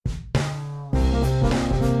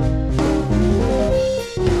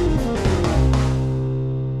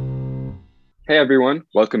Hey everyone,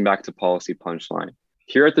 welcome back to Policy Punchline.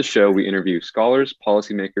 Here at the show, we interview scholars,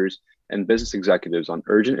 policymakers, and business executives on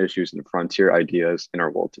urgent issues and frontier ideas in our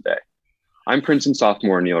world today. I'm Princeton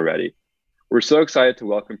sophomore Neil Reddy. We're so excited to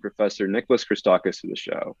welcome Professor Nicholas Christakis to the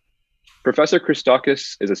show. Professor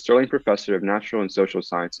Christakis is a Sterling Professor of Natural and Social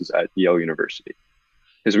Sciences at Yale University.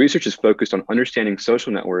 His research is focused on understanding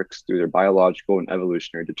social networks through their biological and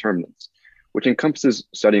evolutionary determinants, which encompasses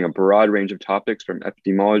studying a broad range of topics from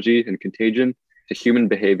epidemiology and contagion to human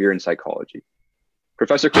behavior and psychology.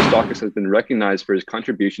 Professor Christakis has been recognized for his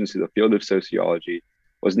contributions to the field of sociology,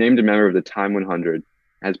 was named a member of the Time 100, and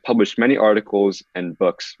has published many articles and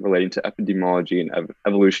books relating to epidemiology and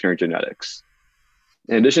evolutionary genetics.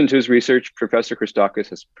 In addition to his research, Professor Christakis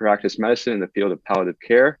has practiced medicine in the field of palliative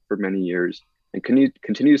care for many years and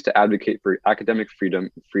continues to advocate for academic freedom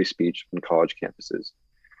and free speech on college campuses.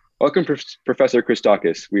 Welcome, Professor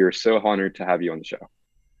Christakis. We are so honored to have you on the show.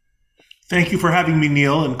 Thank you for having me,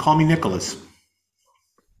 Neil, and call me Nicholas.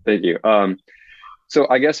 Thank you. So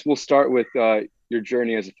I guess we'll start with your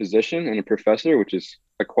journey as a physician and a professor, which is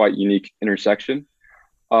a quite unique intersection.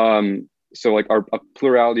 So like a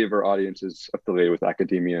plurality of our audience is affiliated with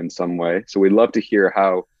academia in some way. So we'd love to hear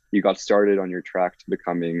how you got started on your track to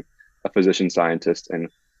becoming a physician scientist and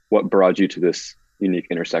what brought you to this unique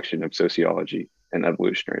intersection of sociology and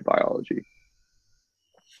evolutionary biology.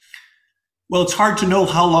 Well, it's hard to know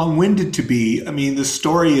how long-winded to be. I mean, the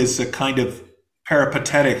story is a kind of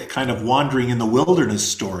peripatetic, kind of wandering in the wilderness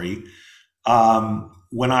story.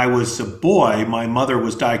 When I was a boy, my mother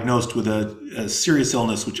was diagnosed with a serious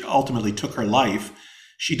illness, which ultimately took her life.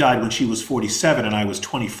 She died when she was 47 and I was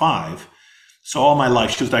 25. So all my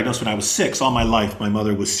life, she was diagnosed when I was 6. All my life, my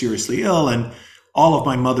mother was seriously ill, and all of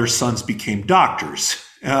my mother's sons became doctors.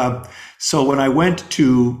 So when I went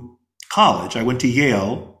to college, I went to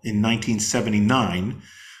Yale in 1979.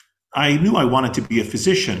 I knew I wanted to be a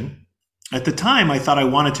physician. At the time, I thought I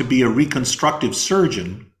wanted to be a reconstructive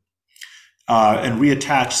surgeon and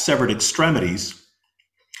reattach severed extremities.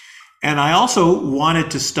 And I also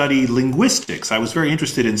wanted to study linguistics. I was very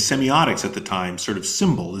interested in semiotics at the time, sort of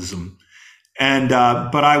symbolism. And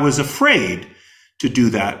but I was afraid to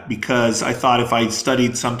do that because I thought if I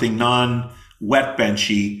studied something non-wet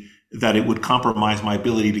benchy, that it would compromise my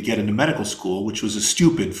ability to get into medical school, which was a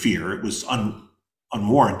stupid fear. It was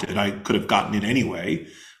unwarranted. I could have gotten in anyway.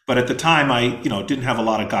 But at the time, I didn't have a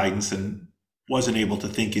lot of guidance and wasn't able to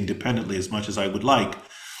think independently as much as I would like.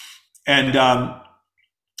 And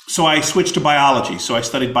so I switched to biology. So I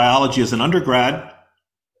studied biology as an undergrad.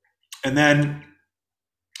 And then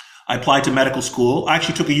I applied to medical school. I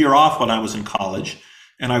actually took a year off when I was in college.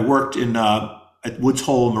 And I worked at Woods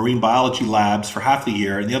Hole Marine Biology Labs for half the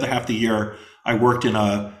year. And the other half the year, I worked in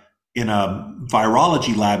a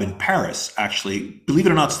virology lab in Paris, actually, believe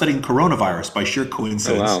it or not, studying coronavirus by sheer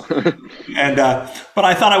coincidence. Oh, wow. And but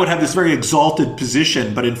I thought I would have this very exalted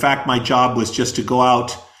position, but in fact, my job was just to go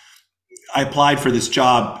out. I applied for this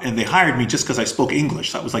job and they hired me just because I spoke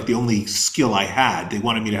English. That was like the only skill I had. They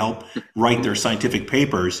wanted me to help write their scientific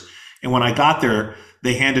papers. And when I got there,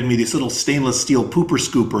 they handed me this little stainless steel pooper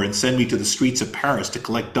scooper and sent me to the streets of Paris to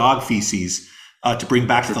collect dog feces to bring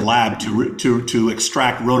back to the lab to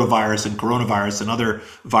extract rotavirus and coronavirus and other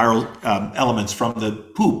viral elements from the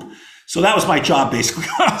poop. So that was my job basically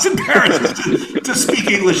when I was in Paris, to speak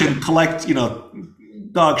English and collect,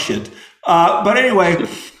 dog shit. But anyway,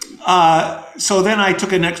 so then I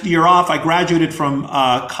took a next year off. I graduated from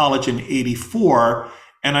college in 1984.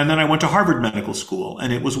 And then I went to Harvard Medical School.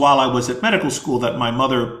 And it was while I was at medical school that my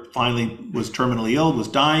mother finally was terminally ill, was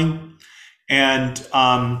dying. And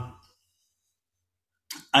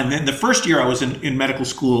then the first year I was in medical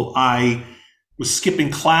school, I was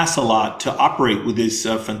skipping class a lot to operate with this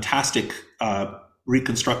fantastic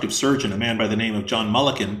reconstructive surgeon, a man by the name of John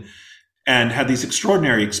Mulliken, and had these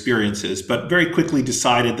extraordinary experiences, but very quickly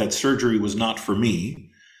decided that surgery was not for me.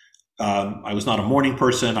 I was not a morning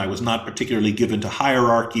person. I was not particularly given to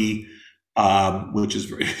hierarchy,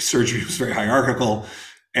 surgery was very hierarchical.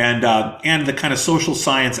 And the kind of social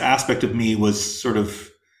science aspect of me was sort of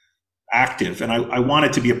active. And I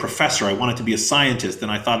wanted to be a professor. I wanted to be a scientist. And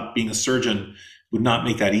I thought being a surgeon would not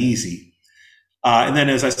make that easy. And then,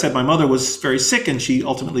 as I said, my mother was very sick and she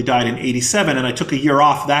ultimately died in 1987. And I took a year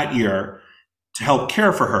off that year to help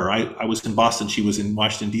care for her. I was in Boston. She was in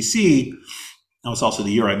Washington, D.C. That was also the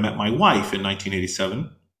year I met my wife in 1987.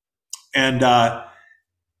 And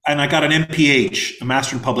I got an MPH, a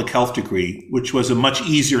Master in Public Health degree, which was a much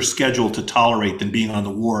easier schedule to tolerate than being on the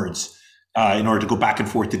wards in order to go back and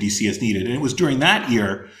forth to DC as needed. And it was during that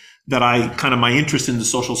year that my interest in the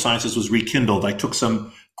social sciences was rekindled. I took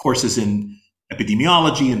some courses in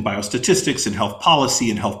epidemiology and biostatistics and health policy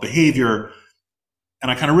and health behavior. And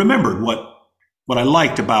I kind of remembered what I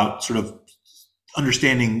liked about sort of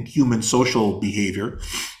understanding human social behavior.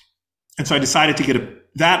 And so I decided to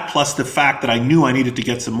get that plus the fact that I knew I needed to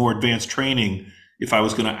get some more advanced training if I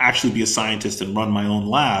was going to actually be a scientist and run my own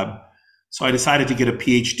lab. So I decided to get a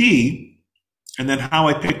PhD. And then how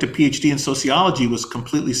I picked a PhD in sociology was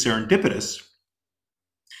completely serendipitous,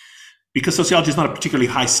 because sociology is not a particularly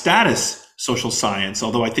high status social science,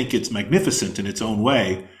 although I think it's magnificent in its own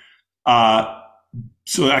way.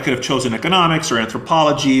 So I could have chosen economics or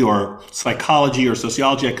anthropology or psychology or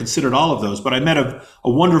sociology. I considered all of those, but I met a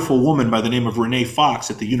wonderful woman by the name of Renee Fox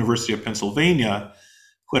at the University of Pennsylvania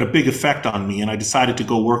who had a big effect on me, and I decided to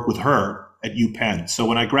go work with her at UPenn. So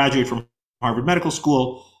when I graduated from Harvard Medical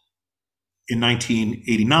School in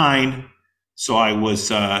 1989, so I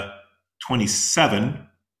was 27,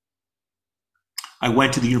 I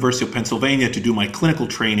went to the University of Pennsylvania to do my clinical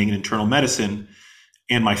training in internal medicine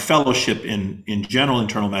and my fellowship in general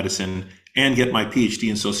internal medicine and get my PhD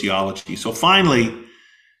in sociology. So finally,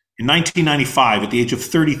 in 1995, at the age of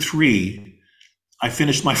 33, I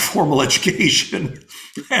finished my formal education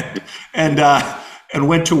and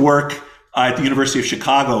went to work at the University of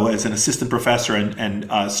Chicago as an assistant professor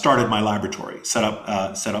and started my laboratory, set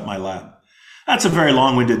up my lab. That's a very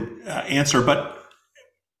long-winded answer, but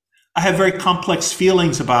I have very complex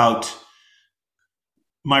feelings about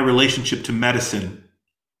my relationship to medicine,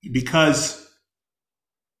 because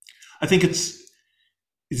I think it's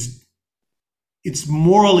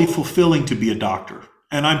morally fulfilling to be a doctor.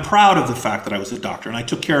 And I'm proud of the fact that I was a doctor and I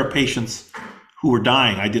took care of patients who were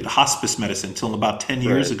dying. I did hospice medicine until about 10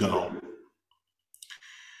 years ago.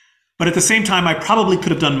 But at the same time, I probably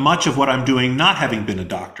could have done much of what I'm doing not having been a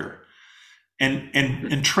doctor.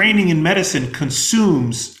 And training in medicine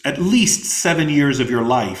consumes at least 7 years of your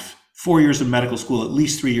life, 4 years of medical school, at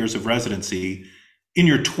least 3 years of residency in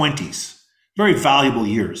your 20s. Very valuable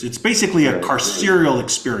years. It's basically a carceral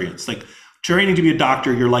experience. Like training to be a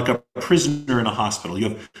doctor, you're like a prisoner in a hospital. You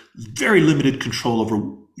have very limited control over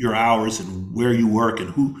your hours and where you work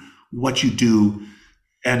and what you do.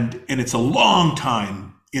 And it's a long time,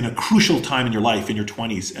 in a crucial time in your life, in your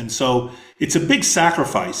 20s. And so it's a big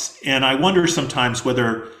sacrifice. And I wonder sometimes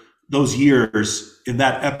whether those years in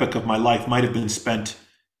that epoch of my life might have been spent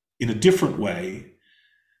in a different way.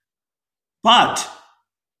 But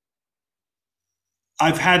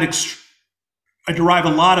I derive a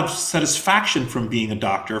lot of satisfaction from being a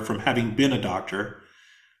doctor, from having been a doctor.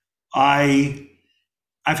 I've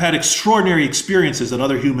had extraordinary experiences that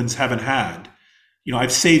other humans haven't had. You know,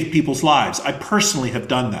 I've saved people's lives. I personally have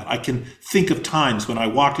done that. I can think of times when I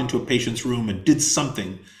walked into a patient's room and did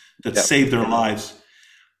something that saved their lives.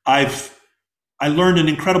 I learned an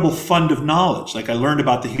incredible fund of knowledge. Like I learned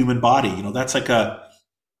about the human body. You know, that's like a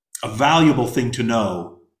valuable thing to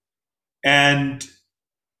know. And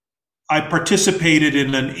I participated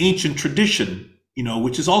in an ancient tradition, you know,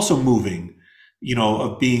 which is also moving, you know,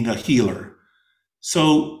 of being a healer.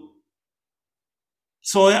 So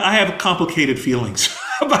I have complicated feelings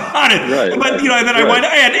about it, right. But you know, and then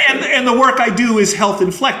and the work I do is health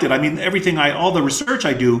inflected. I mean, all the research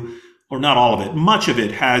I do, or not all of it, much of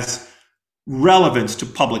it has relevance to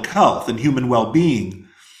public health and human well-being.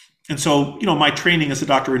 And so, you know, my training as a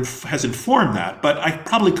doctor has informed that, but I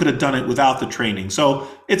probably could have done it without the training. So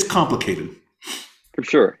it's complicated. For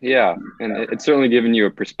sure, yeah, and it's certainly given you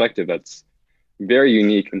a perspective that's very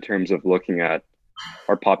unique in terms of looking at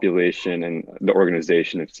our population and the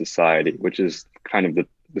organization of society, which is kind of the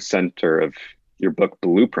center of your book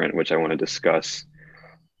Blueprint, which I want to discuss.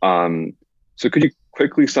 So could you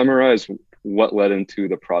quickly summarize what led into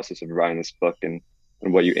the process of writing this book and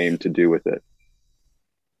what you aim to do with it?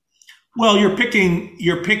 Well, you're picking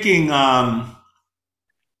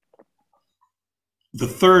the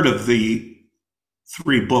third of the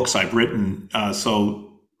 3 books I've written. So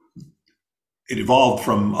it evolved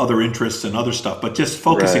from other interests and other stuff, but just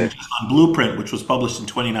focusing just on Blueprint, which was published in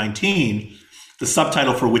 2019, the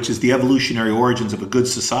subtitle for which is The Evolutionary Origins of a Good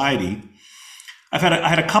Society. I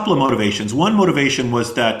had a couple of motivations. One motivation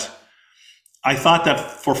was that I thought that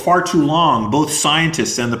for far too long, both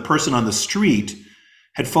scientists and the person on the street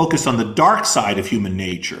had focused on the dark side of human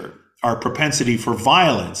nature, our propensity for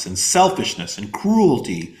violence and selfishness and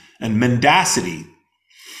cruelty and mendacity.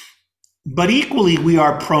 But equally, we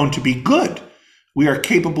are prone to be good. We are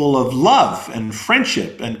capable of love and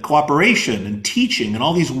friendship and cooperation and teaching and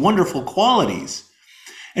all these wonderful qualities.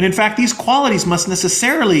 And in fact, these qualities must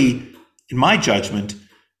necessarily, in my judgment,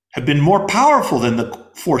 have been more powerful than the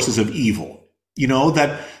forces of evil. You know,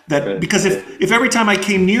 that because if every time I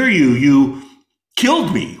came near you, you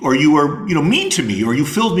killed me, or you were, mean to me, or you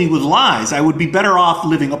filled me with lies, I would be better off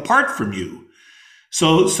living apart from you.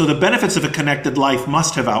 So the benefits of a connected life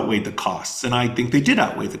must have outweighed the costs, and I think they did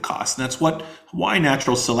outweigh the costs. And that's why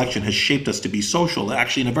natural selection has shaped us to be social,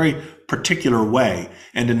 actually in a very particular way,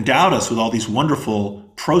 and endowed us with all these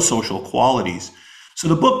wonderful pro-social qualities. So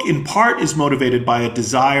the book, in part, is motivated by a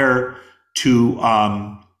desire to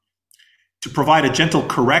provide a gentle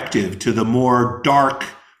corrective to the more dark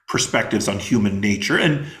perspectives on human nature.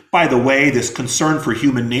 And by the way, this concern for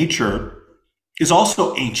human nature is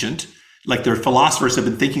also ancient. Like their philosophers have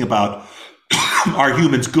been thinking about, are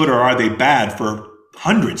humans good or are they bad for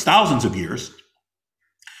hundreds, thousands of years?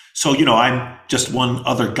 So, I'm just one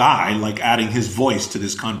other guy, like adding his voice to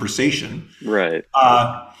this conversation. Right.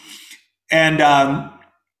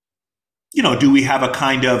 Do we have a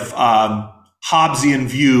kind of Hobbesian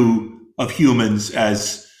view of humans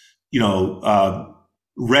as,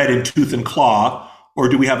 red in tooth and claw, or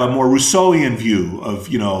do we have a more Rousseauian view of,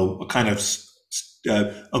 a kind of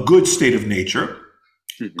a good state of nature?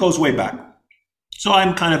 Mm-hmm. Goes way back. So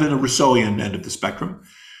I'm kind of in the Rousseauian end of the spectrum.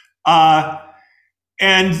 So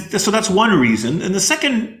that's one reason. And the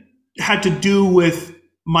second had to do with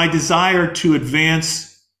my desire to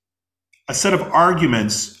advance a set of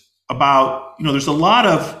arguments about, there's a lot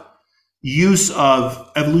of use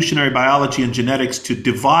of evolutionary biology and genetics to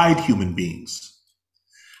divide human beings.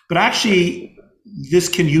 But actually, this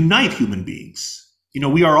can unite human beings.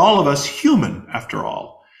 We are all of us human, after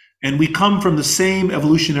all, and we come from the same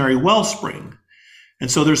evolutionary wellspring.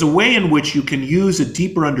 And so there's a way in which you can use a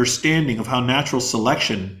deeper understanding of how natural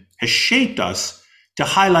selection has shaped us to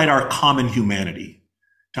highlight our common humanity,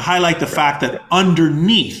 to highlight the fact that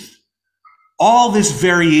underneath all this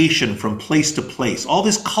variation from place to place, all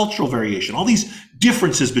this cultural variation, all these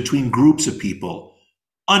differences between groups of people,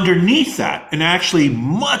 underneath that, and actually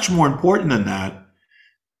much more important than that,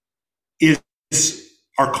 is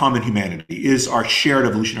our common humanity, is our shared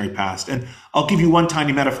evolutionary past. And I'll give you one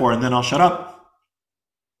tiny metaphor and then I'll shut up.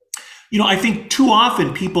 I think too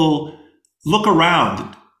often people look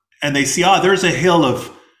around and they see, there's a hill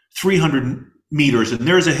of 300 meters and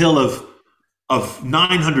there's a hill of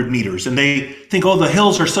 900 meters. And they think, the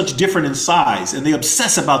hills are such different in size. And they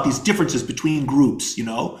obsess about these differences between groups,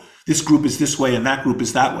 This group is this way and that group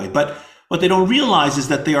is that way. But what they don't realize is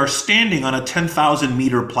that they are standing on a 10,000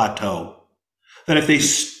 meter plateau. That if they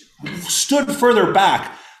stood further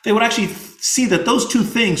back, they would actually see that those two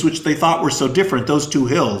things, which they thought were so different, those two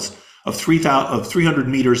hills of 300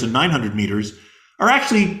 meters and 900 meters, are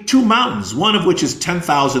actually two mountains, one of which is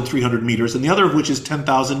 10,300 meters and the other of which is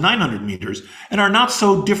 10,900 meters, and are not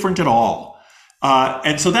so different at all.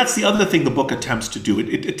 And so that's the other thing the book attempts to do.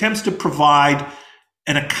 It attempts to provide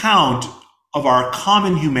an account of our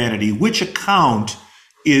common humanity, which account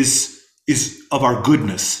is of our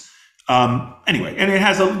goodness. Anyway, and it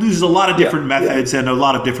uses a lot of different methods and a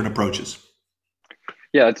lot of different approaches.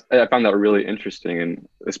 Yeah, I found that really interesting, and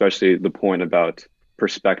especially the point about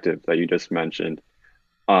perspective that you just mentioned.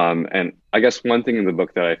 And I guess one thing in the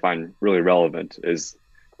book that I find really relevant is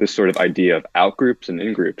this sort of idea of outgroups and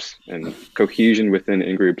in-groups and cohesion within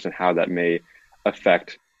in-groups and how that may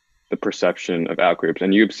affect the perception of outgroups.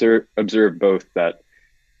 And you observe both that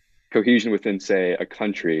cohesion within, say, a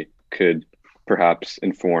country could perhaps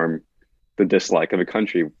inform the dislike of a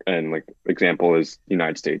country, and like example is the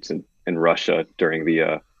United States and Russia during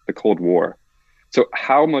the Cold War. So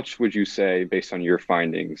how much would you say, based on your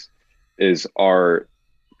findings, is our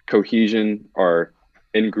cohesion, our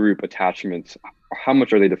in-group attachments, how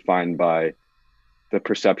much are they defined by the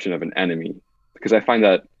perception of an enemy? Because I find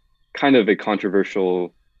that kind of a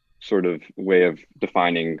controversial sort of way of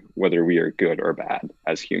defining whether we are good or bad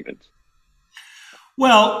as humans.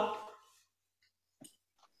 Well,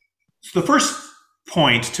 the first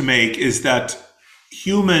point to make is that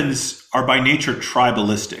humans are by nature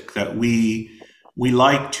tribalistic, that we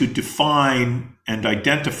like to define and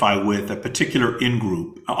identify with a particular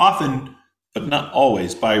in-group, often, but not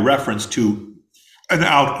always, by reference to an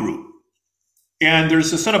out-group. And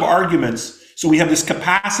there's a set of arguments. So we have this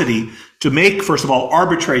capacity to make, first of all,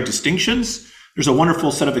 arbitrary distinctions. There's a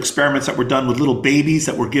wonderful set of experiments that were done with little babies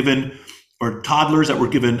that were given, or toddlers that were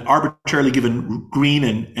arbitrarily given green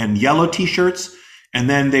and yellow T-shirts. And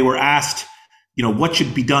then they were asked, what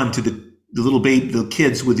should be done to the little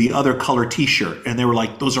kids with the other color T-shirt. And they were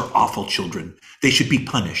like, those are awful children. They should be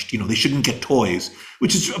punished. They shouldn't get toys,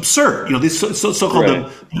 which is absurd. This so-called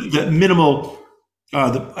right. the minimal,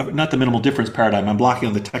 not the minimal difference paradigm. I'm blocking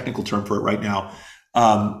on the technical term for it right now.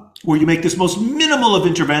 where you make this most minimal of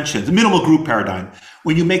interventions, the minimal group paradigm,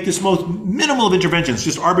 when you make this most minimal of interventions,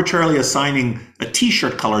 just arbitrarily assigning a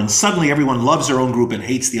t-shirt color, and suddenly everyone loves their own group and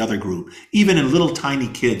hates the other group, even in little tiny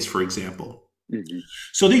kids, for example. Mm-hmm.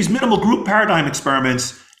 So these minimal group paradigm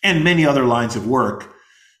experiments and many other lines of work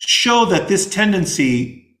show that this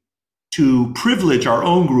tendency to privilege our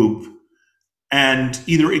own group and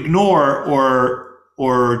either ignore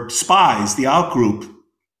or despise the outgroup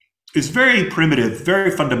is very primitive, very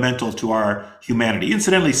fundamental to our humanity.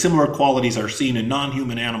 Incidentally, similar qualities are seen in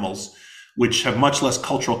non-human animals, which have much less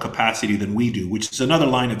cultural capacity than we do, which is another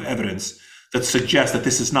line of evidence that suggests that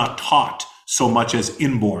this is not taught so much as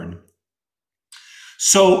inborn.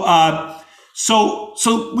 So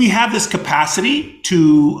we have this capacity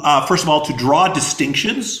to, first of all, to draw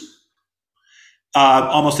distinctions,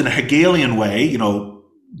 almost in a Hegelian way,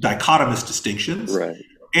 dichotomous distinctions. Right.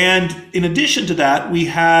 And in addition to that, we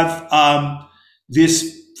have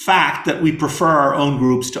this fact that we prefer our own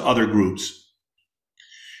groups to other groups.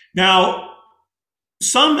 Now,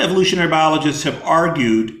 some evolutionary biologists have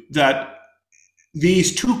argued that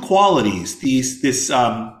these two qualities,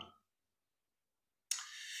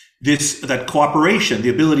 that cooperation, the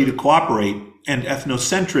ability to cooperate, and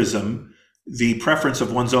ethnocentrism, the preference of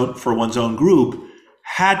for one's own group,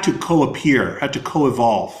 had to co-appear, had to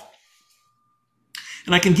co-evolve.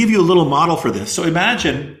 And I can give you a little model for this. So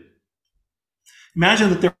imagine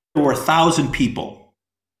that there were 1,000 people.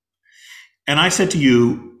 And I said to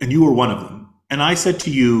you, and you were one of them, and I said to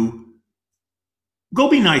you, go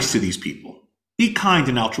be nice to these people. Be kind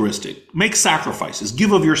and altruistic. Make sacrifices.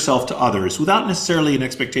 Give of yourself to others without necessarily an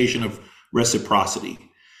expectation of reciprocity.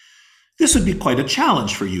 This would be quite a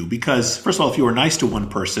challenge for you because, first of all, if you were nice to one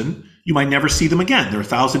person, you might never see them again. There are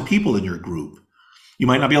 1,000 people in your group. You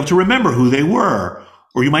might not be able to remember who they were,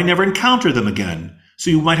 or you might never encounter them again. So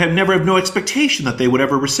you might never have no expectation that they would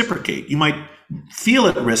ever reciprocate. You might feel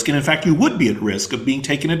at risk, and in fact, you would be at risk of being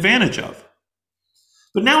taken advantage of.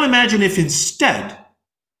 But now imagine if instead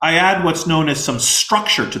I add what's known as some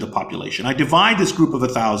structure to the population. I divide this group of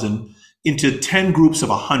 1,000 into 10 groups of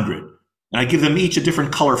 100, and I give them each a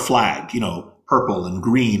different color flag, purple and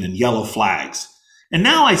green and yellow flags. And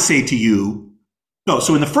now I say to you,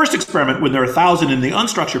 so in the first experiment, when there are 1,000 in the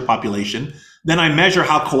unstructured population, then I measure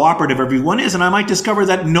how cooperative everyone is, and I might discover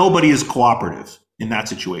that nobody is cooperative in that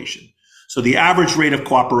situation. So the average rate of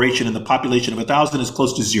cooperation in the population of 1,000 is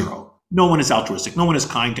close to 0. No one is altruistic. No one is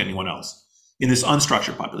kind to anyone else in this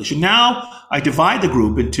unstructured population. Now I divide the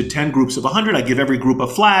group into 10 groups of 100. I give every group a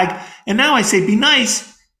flag. And now I say, be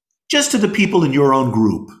nice just to the people in your own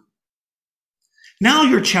group. Now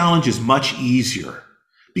your challenge is much easier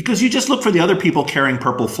because you just look for the other people carrying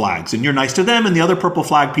purple flags and you're nice to them and the other purple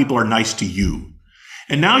flag people are nice to you.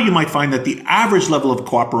 And now you might find that the average level of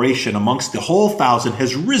cooperation amongst the whole 1,000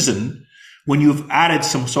 has risen when you've added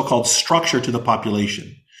some so-called structure to the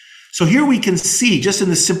population. So here we can see, just in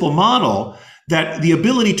this simple model, that the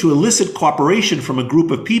ability to elicit cooperation from a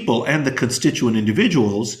group of people and the constituent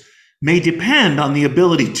individuals may depend on the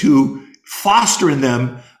ability to foster in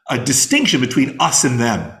them a distinction between us and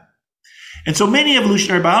them. And so many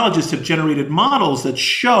evolutionary biologists have generated models that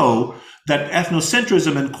show that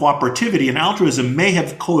ethnocentrism and cooperativity and altruism may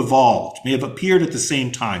have co-evolved, may have appeared at the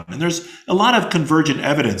same time. And there's a lot of convergent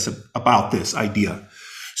evidence about this idea.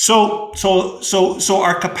 So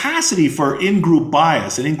our capacity for in-group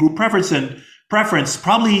bias and in-group preference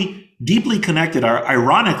probably deeply connected,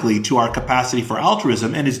 ironically, to our capacity for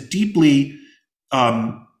altruism and is deeply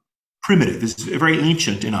primitive. It's very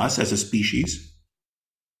ancient in us as a species.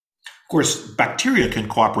 Of course, bacteria can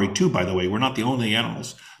cooperate too, by the way. We're not the only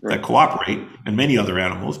animals that cooperate, and many other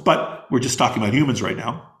animals, but we're just talking about humans right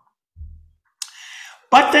now.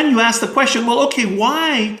 But then you ask the question, well, okay,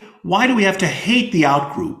 why do we have to hate the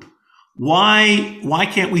outgroup? Why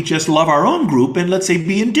can't we just love our own group and, let's say,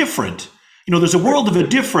 be indifferent? There's a world of a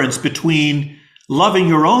difference between loving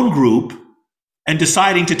your own group and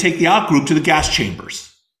deciding to take the outgroup to the gas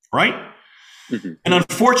chambers, right? Mm-hmm. And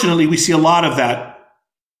unfortunately, we see a lot of that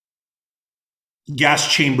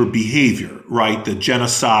gas chamber behavior, right? The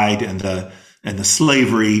genocide and the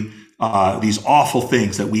slavery, these awful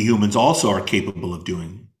things that we humans also are capable of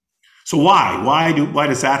doing. So why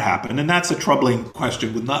does that happen? And that's a troubling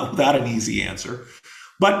question without an easy answer.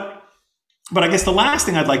 But I guess the last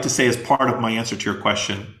thing I'd like to say as part of my answer to your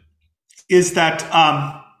question is that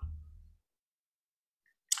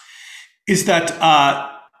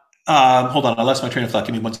hold on, I lost my train of thought.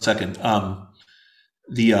 Give me 1 second.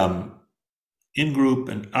 The in-group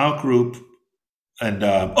and out-group and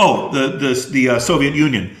the Soviet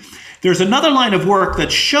Union. There's another line of work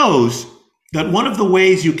that shows that one of the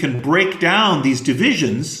ways you can break down these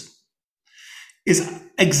divisions is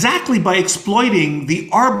exactly by exploiting the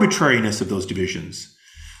arbitrariness of those divisions.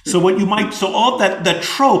 So all that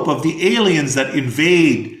trope of the aliens that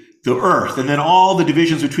invade the earth, and then all the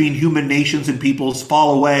divisions between human nations and peoples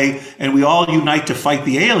fall away, and we all unite to fight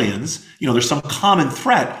the aliens. There's some common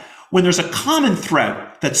threat. When there's a common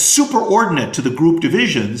threat that's superordinate to the group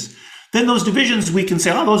divisions, then those divisions we can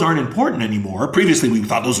say, oh, those aren't important anymore. Previously, we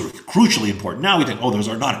thought those were crucially important. Now we think, oh, those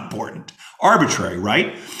are not important. Arbitrary,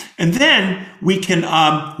 right? And then we can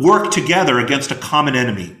work together against a common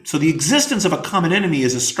enemy. So the existence of a common enemy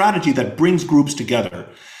is a strategy that brings groups together.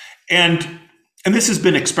 And this has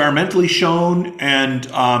been experimentally shown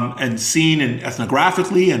and seen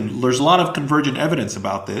ethnographically, and there's a lot of convergent evidence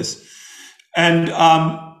about this.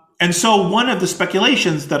 And so one of the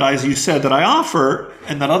speculations that, as you said, that I offer,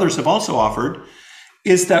 and that others have also offered,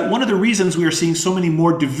 is that one of the reasons we are seeing so many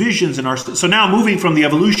more divisions in our... So now moving from the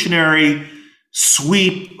evolutionary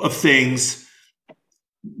sweep of things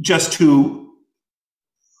just to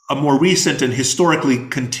a more recent and historically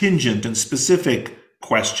contingent and specific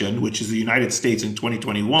question, which is the United States in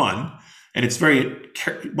 2021. And it's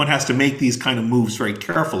one has to make these kind of moves very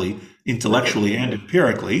carefully, intellectually and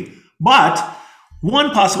empirically. But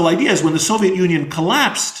one possible idea is when the Soviet Union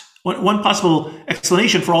collapsed, one possible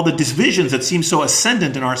explanation for all the divisions that seem so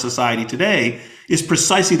ascendant in our society today is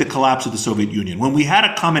precisely the collapse of the Soviet Union. When we had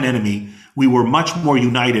a common enemy, we were much more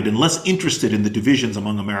united and less interested in the divisions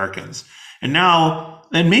among Americans. And now,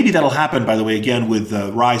 and maybe that'll happen, by the way, again with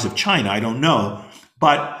the rise of China, I don't know.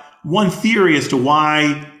 But one theory as to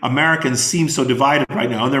why Americans seem so divided right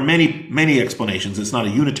now, and there are many, many explanations, it's not a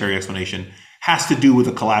unitary explanation, has to do with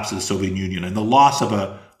the collapse of the Soviet Union and the loss of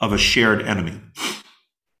a shared enemy.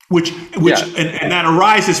 And that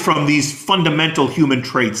arises from these fundamental human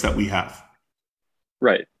traits that we have.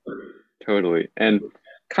 Right. Totally. And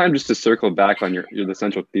kind of just to circle back on the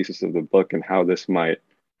central thesis of the book and how this might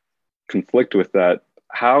conflict with that,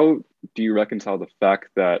 how do you reconcile the fact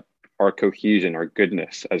that our cohesion, our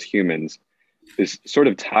goodness as humans is sort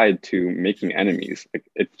of tied to making enemies? Like,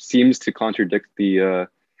 it seems to contradict the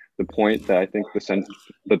point that I think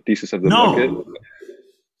the thesis of the book is.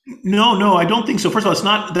 No, I don't think so. First of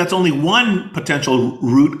all, that's only one potential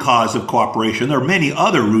root cause of cooperation. There are many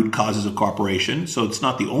other root causes of cooperation, so it's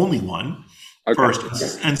not the only one. Okay.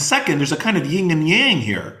 First. And second, there's a kind of yin and yang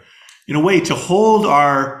here. In a way, to hold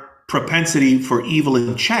our propensity for evil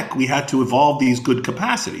in check, we had to evolve these good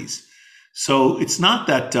capacities. So it's not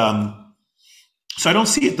that, so I don't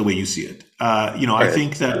see it the way you see it. I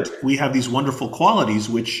think that we have these wonderful qualities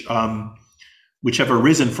which have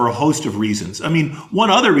arisen for a host of reasons. I mean,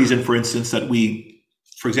 one other reason, for instance, that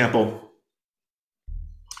for example,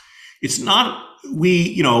 it's not,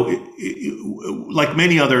 like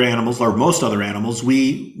many other animals, or most other animals,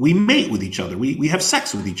 we mate with each other. We have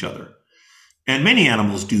sex with each other. And many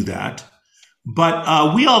animals do that.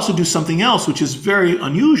 But we also do something else, which is very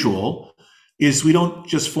unusual, is we don't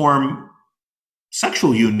just form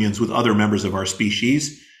sexual unions with other members of our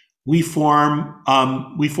species. We form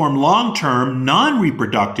long-term,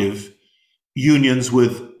 non-reproductive unions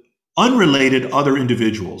with unrelated other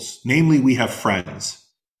individuals. Namely, we have friends.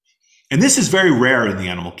 And this is very rare in the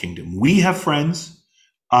animal kingdom. We have friends.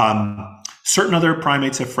 Certain other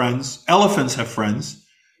primates have friends. Elephants have friends.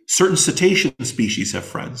 Certain cetacean species have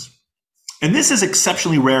friends. And this is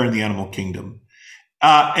exceptionally rare in the animal kingdom.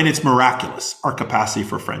 And it's miraculous, our capacity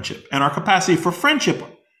for friendship. And our capacity for friendship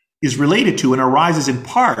is related to and arises in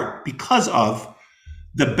part because of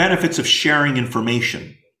the benefits of sharing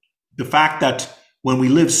information. The fact that when we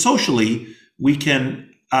live socially, we can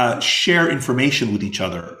share information with each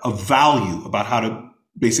other of value about how to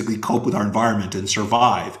basically cope with our environment and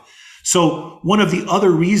survive. So one of the other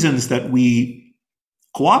reasons that we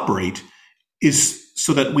cooperate is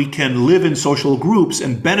so that we can live in social groups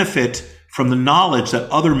and benefit from the knowledge that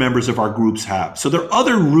other members of our groups have. So there are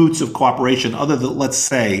other roots of cooperation other than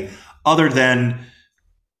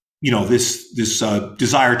this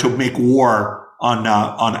desire to make war on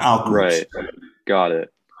outgroups. Right. Got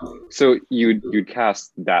it. So you'd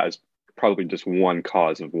cast that as probably just one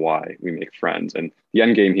cause of why we make friends. And the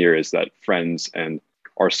end game here is that friends and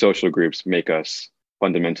our social groups make us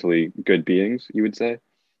fundamentally good beings, you would say?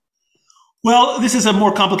 Well, this is a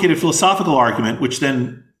more complicated philosophical argument, which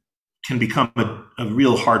then can become a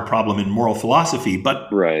real hard problem in moral philosophy.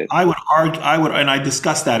 But right. I would argue, and I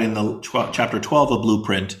discussed that in the chapter 12 of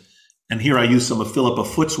Blueprint. And here I use some of Philippa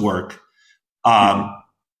Foot's work.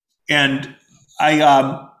 And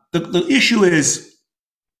the issue is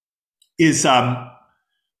I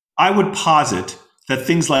would posit that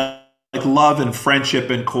things like love and friendship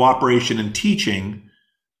and cooperation and teaching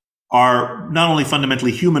are not only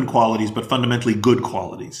fundamentally human qualities, but fundamentally good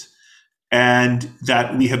qualities. And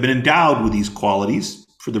that we have been endowed with these qualities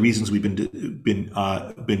for the reasons we've been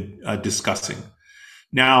discussing.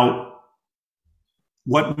 Now,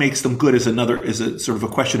 what makes them good is a sort of a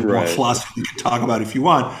question of more philosophy we can talk about if you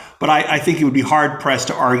want. But I think it would be hard pressed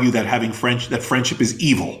to argue that that friendship is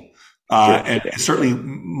evil. And certainly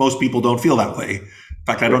most people don't feel that way. In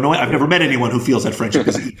fact, I don't know. I've never met anyone who feels that friendship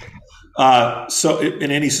is evil. So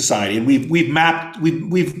in any society, and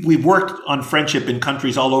we've worked on friendship in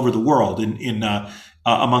countries all over the world,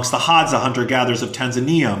 amongst the Hadza hunter-gatherers of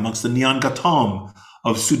Tanzania, amongst the Nyangatom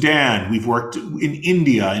of Sudan. We've worked in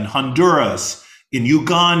India, in Honduras, in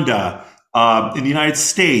Uganda, in the United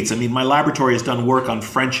States. I mean, my laboratory has done work on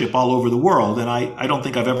friendship all over the world, and I don't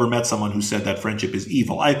think I've ever met someone who said that friendship is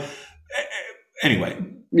evil. Anyway,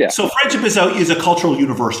 yeah. So friendship is a cultural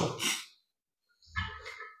universal.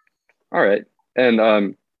 All right. And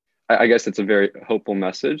I guess it's a very hopeful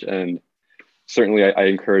message. And certainly I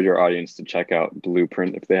encourage our audience to check out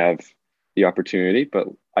Blueprint if they have the opportunity. But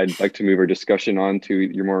I'd like to move our discussion on to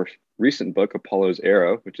your more recent book, Apollo's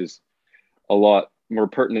Arrow, which is a lot more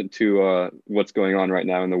pertinent to what's going on right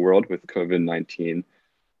now in the world with COVID-19.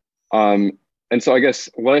 And so I guess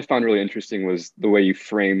what I found really interesting was the way you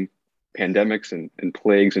frame pandemics and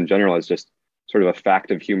plagues in general as just sort of a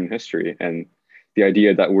fact of human history. And the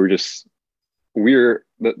idea that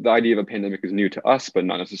the idea of a pandemic is new to us, but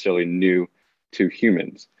not necessarily new to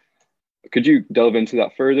humans. Could you delve into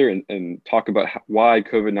that further and talk about why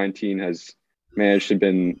COVID-19 has managed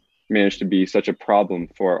to be such a problem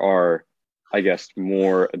for our, I guess,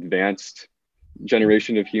 more advanced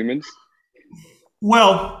generation of humans?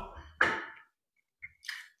 Well,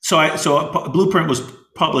 so Blueprint was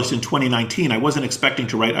published in 2019. I wasn't expecting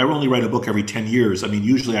to write. I only write a book every 10 years. I mean,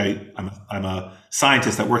 usually I'm a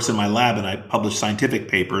scientist that works in my lab and I publish scientific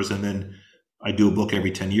papers, and then I do a book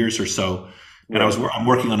every 10 years or so. And I'm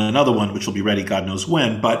working on another one, which will be ready God knows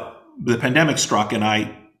when. But the pandemic struck and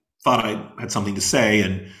I thought I had something to say.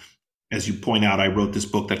 And as you point out, I wrote this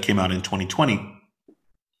book that came out in 2020.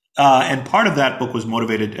 And part of that book was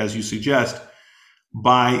motivated, as you suggest,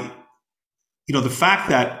 by, the fact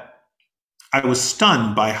that I was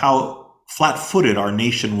stunned by how flat-footed our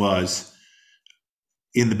nation was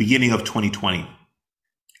in the beginning of 2020.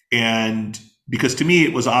 And because to me,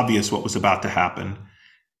 it was obvious what was about to happen.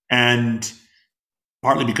 And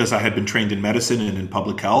partly because I had been trained in medicine and in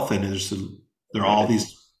public health, and there are all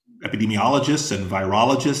these epidemiologists and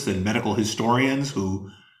virologists and medical historians who,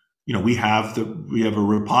 we have a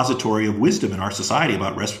repository of wisdom in our society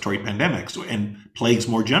about respiratory pandemics and plagues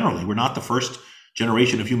more generally. We're not the first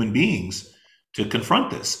generation of human beings to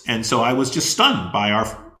confront this. And so I was just stunned by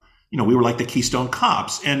we were like the Keystone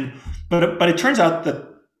Cops. But it turns out that,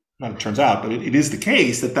 not it turns out, but it is the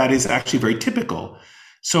case that is actually very typical.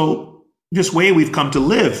 So this way we've come to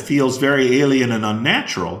live feels very alien and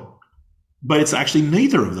unnatural, but it's actually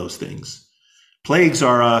neither of those things. Plagues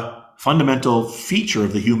are a fundamental feature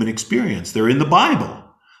of the human experience. They're in the Bible.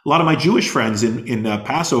 A lot of my Jewish friends in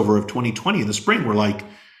Passover of 2020 in the spring were like,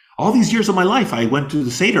 all these years of my life, I went to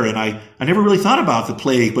the Seder and I never really thought about the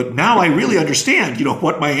plague, but now I really understand,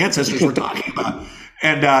 what my ancestors were talking about.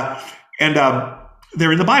 And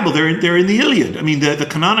they're in the Bible. They're in the Iliad. I mean, the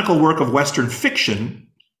canonical work of Western fiction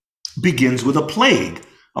begins with a plague.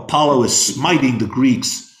 Apollo is smiting the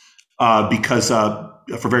Greeks because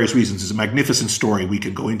for various reasons. It's a magnificent story we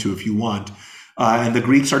can go into if you want. And the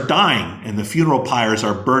Greeks are dying and the funeral pyres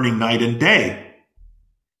are burning night and day.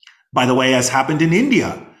 By the way, as happened in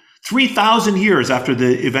India, 3,000 years after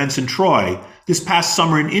the events in Troy, this past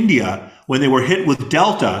summer in India, when they were hit with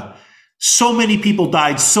Delta, so many people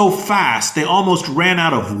died so fast, they almost ran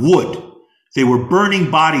out of wood. They were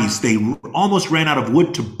burning bodies. They almost ran out of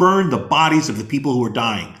wood to burn the bodies of the people who were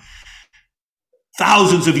dying.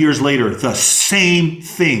 Thousands of years later, the same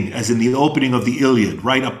thing as in the opening of the Iliad,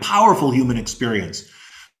 right? A powerful human experience.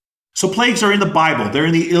 So plagues are in the Bible. They're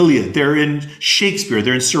in the Iliad. They're in Shakespeare.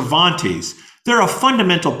 They're in Cervantes. They're a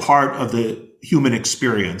fundamental part of the human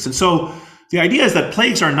experience. And so the idea is that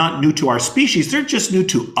plagues are not new to our species. They're just new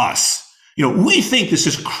to us. We think this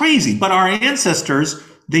is crazy, but our ancestors,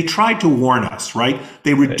 they tried to warn us, right?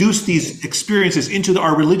 They reduced these experiences into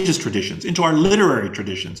our religious traditions, into our literary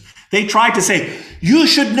traditions. They tried to say, you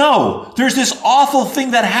should know there's this awful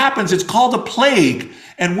thing that happens. It's called a plague.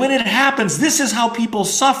 And when it happens, this is how people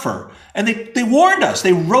suffer. And they warned us.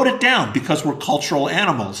 They wrote it down because we're cultural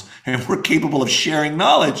animals and we're capable of sharing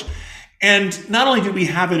knowledge. And not only did we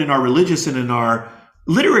have it in our religious and in our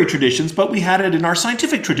literary traditions, but we had it in our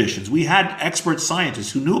scientific traditions. We had expert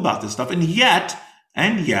scientists who knew about this stuff. And yet,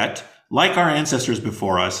 like our ancestors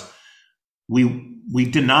before us, we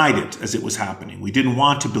denied it as it was happening. We didn't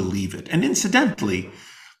want to believe it. And incidentally,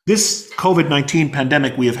 this COVID-19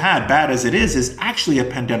 pandemic we have had, bad as it is actually a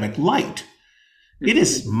pandemic light. It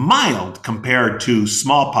is mild compared to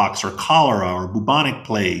smallpox or cholera or bubonic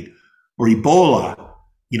plague or Ebola.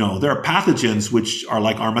 You know, there are pathogens which are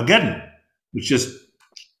like Armageddon, which just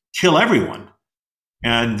kill everyone.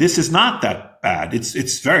 And this is not that bad.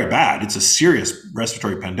 It's very bad. It's a serious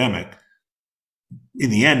respiratory pandemic. In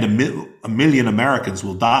the end, a million Americans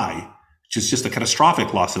will die, which is just a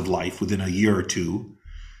catastrophic loss of life within a year or two.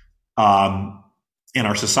 And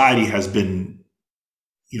our society has been,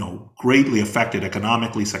 greatly affected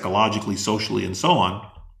economically, psychologically, socially, and so on.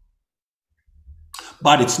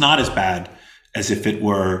 But it's not as bad as if it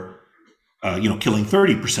were, killing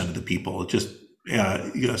 30% of the people. It just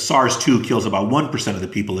SARS-2 kills about 1% of the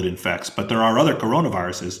people it infects. But there are other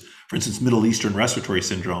coronaviruses, for instance, Middle Eastern respiratory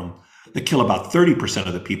syndrome, that kill about 30%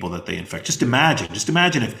 of the people that they infect. Just imagine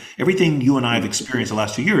if everything you and I have experienced the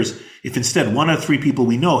last 2 years, if instead 1 out of 3 people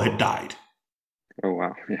we know had died. Oh,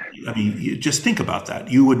 wow. Yeah. I mean, you just think about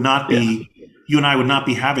that. You and I would not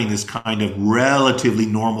be having this kind of relatively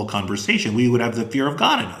normal conversation. We would have the fear of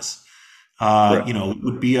God in us. Right. It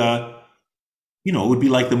would be it would be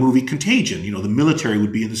like the movie Contagion. The military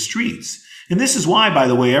would be in the streets. And this is why, by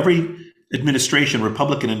the way, every administration,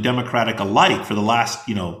 Republican and Democratic alike, for the last,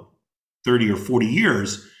 30 or 40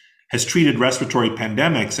 years, has treated respiratory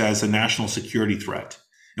pandemics as a national security threat.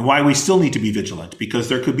 And why we still need to be vigilant, because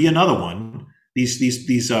there could be another one. These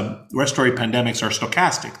respiratory pandemics are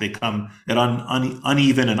stochastic. They come at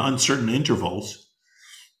uneven and uncertain intervals.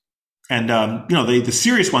 And, the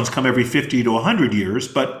serious ones come every 50 to 100 years,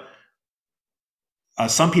 but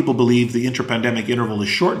some people believe the interpandemic interval is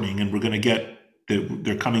shortening and we're going to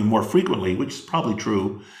they're coming more frequently, which is probably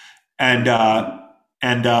true. And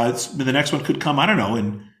the next one could come, I don't know,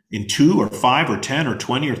 in 2 or 5 or 10 or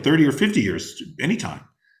 20 or 30 or 50 years, anytime.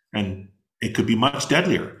 And it could be much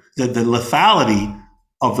deadlier. The lethality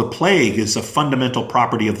of the plague is a fundamental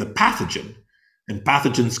property of the pathogen. And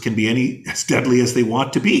pathogens can be as deadly as they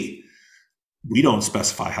want to be. We don't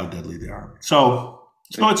specify how deadly they are. So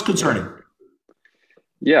it's concerning.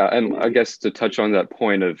 Yeah, and I guess to touch on that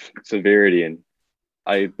point of severity and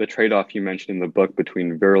the trade-off you mentioned in the book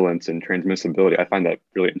between virulence and transmissibility, I find that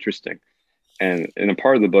really interesting. And in a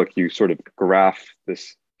part of the book, you sort of graph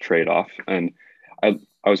this trade-off. And I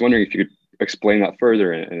was wondering if you could explain that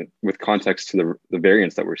further and with context to the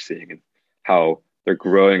variants that we're seeing and how they're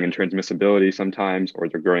growing in transmissibility sometimes, or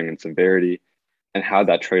they're growing in severity, and how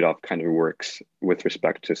that trade-off kind of works with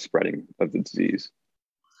respect to spreading of the disease.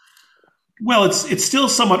 Well, it's still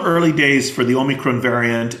somewhat early days for the Omicron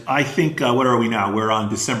variant. I think, what are we now? We're on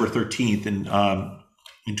December 13th in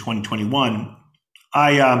 2021.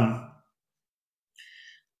 I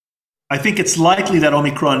think it's likely that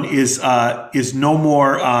Omicron is no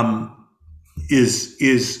more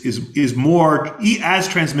is more as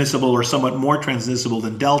transmissible or somewhat more transmissible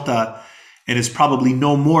than Delta, and is probably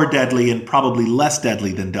no more deadly and probably less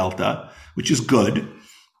deadly than Delta, which is good.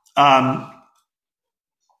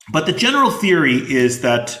 But the general theory is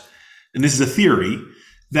that, and this is a theory,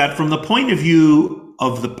 that from the point of view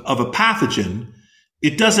of a pathogen,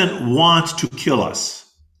 it doesn't want to kill us.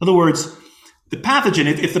 In other words, the pathogen,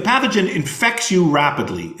 if the pathogen infects you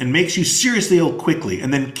rapidly and makes you seriously ill quickly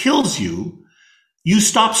and then kills you, you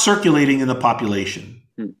stop circulating in the population.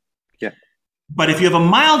 Yeah. But if you have a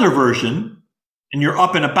milder version and you're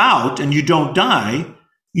up and about and you don't die,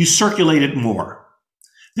 you circulate it more.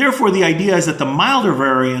 Therefore, the idea is that the milder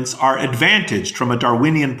variants are advantaged from a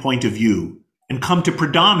Darwinian point of view and come to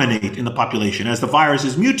predominate in the population. As the virus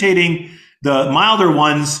is mutating, the milder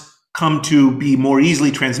ones come to be more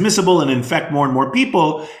easily transmissible and infect more and more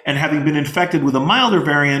people. And having been infected with a milder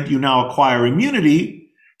variant, you now acquire immunity,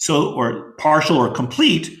 or partial or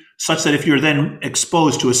complete, such that if you're then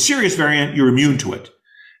exposed to a serious variant, you're immune to it.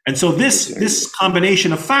 And so this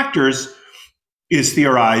combination of factors is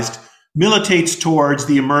theorized militates towards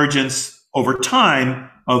the emergence over time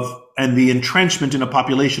and the entrenchment in a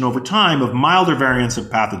population over time of milder variants of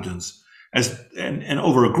pathogens. And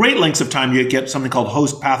over a great lengths of time, you get something called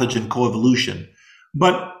host pathogen coevolution.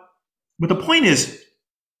 But the point is,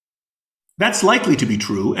 that's likely to be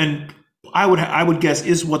true, and I would guess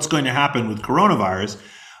is what's going to happen with coronavirus.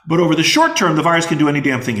 But over the short term, the virus can do any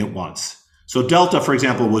damn thing it wants. So Delta, for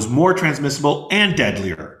example, was more transmissible and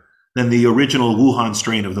deadlier than the original Wuhan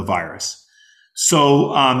strain of the virus.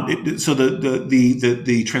 So, the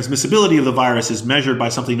transmissibility of the virus is measured by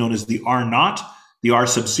something known as the R naught, the R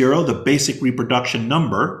sub zero, the basic reproduction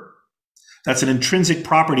number. That's an intrinsic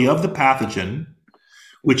property of the pathogen,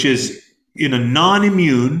 which is in a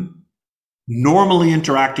non-immune, normally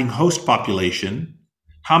interacting host population,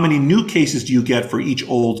 how many new cases do you get for each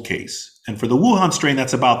old case? And for the Wuhan strain,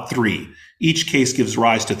 that's about 3. Each case gives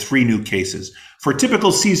rise to 3 new cases. For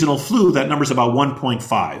typical seasonal flu, that number is about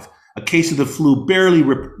 1.5. A case of the flu barely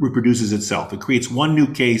reproduces itself. It creates 1 new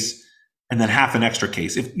case and then half an extra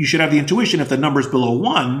case. If you should have the intuition, if the number is below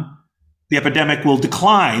 1, the epidemic will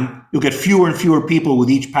decline. You'll get fewer and fewer people with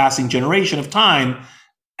each passing generation of time,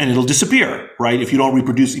 and it'll disappear, right? If you don't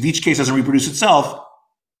reproduce, if each case doesn't reproduce itself.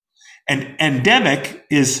 And endemic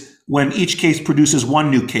is when each case produces 1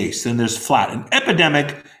 new case, then there's flat. An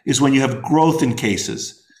epidemic is when you have growth in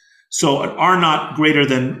cases. So an R naught greater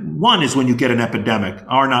than 1 is when you get an epidemic.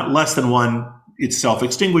 R naught less than 1, it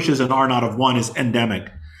self-extinguishes, and R naught of 1 is endemic.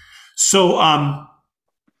 So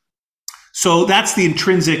that's the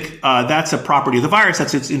intrinsic, that's a property of the virus.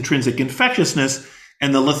 That's its intrinsic infectiousness.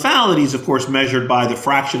 And the lethality is, of course, measured by the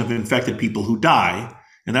fraction of infected people who die.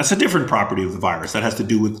 And that's a different property of the virus. That has to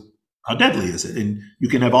do with how deadly is it. And you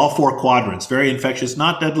can have all 4 quadrants: very infectious,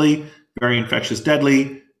 not deadly; very infectious,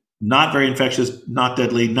 deadly; not very infectious, not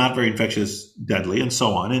deadly; not very infectious, deadly, and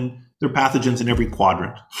so on. And there are pathogens in every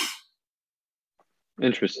quadrant.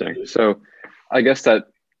 Interesting. So I guess that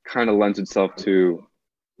kind of lends itself to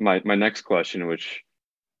my next question, which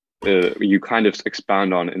you kind of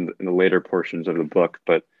expound on in the later portions of the book.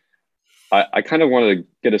 But I kind of wanted to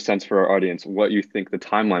get a sense for our audience what you think the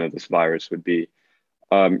timeline of this virus would be.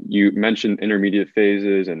 You mentioned intermediate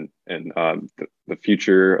phases and the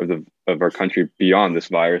future of our country beyond this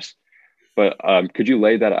virus. But could you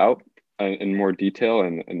lay that out in more detail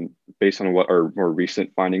and based on what are more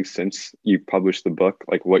recent findings since you published the book,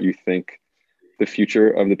 like what you think the future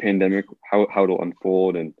of the pandemic, how it'll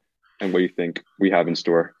unfold, and what you think we have in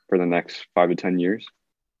store for the next 5 to 10 years?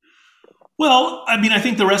 Well, I mean, I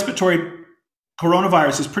think the respiratory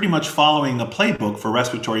coronavirus is pretty much following a playbook for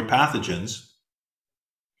respiratory pathogens.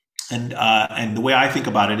 And the way I think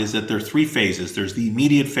about it is that there are 3 phases. There's the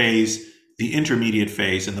immediate phase, the intermediate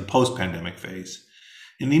phase, and the post-pandemic phase.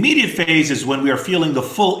 In the immediate phase is when we are feeling the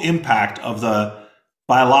full impact of the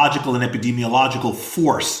biological and epidemiological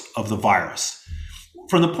force of the virus.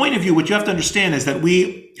 From the point of view, what you have to understand is that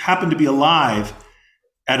we happen to be alive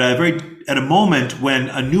at a moment when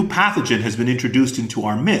a new pathogen has been introduced into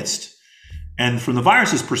our midst. And from the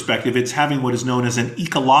virus's perspective, it's having what is known as an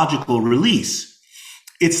ecological release.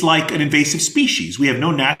 It's like an invasive species. We have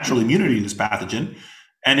no natural immunity to this pathogen,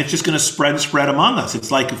 and it's just going to spread among us.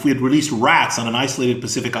 It's like if we had released rats on an isolated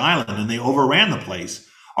Pacific island and they overran the place.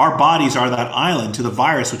 Our bodies are that island to the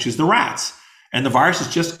virus, which is the rats. And the virus is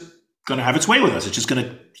just going to have its way with us. It's just going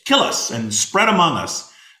to kill us and spread among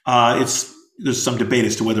us. There's some debate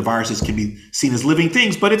as to whether viruses can be seen as living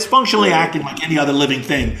things, but it's functionally acting like any other living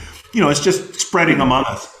thing. It's just spreading among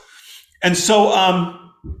us. And so,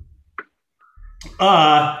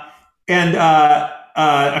 I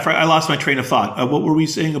lost my train of thought. What were we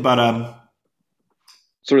saying about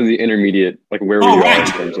sort of the intermediate, like where we are in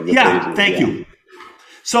terms of the phases? Thank you.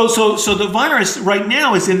 So the virus right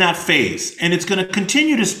now is in that phase, and it's going to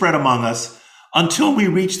continue to spread among us until we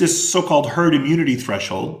reach this so-called herd immunity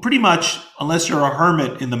threshold. Pretty much, unless you're a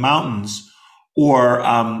hermit in the mountains or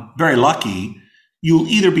very lucky, you'll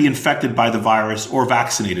either be infected by the virus or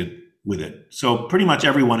vaccinated with it. So pretty much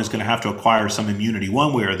everyone is going to have to acquire some immunity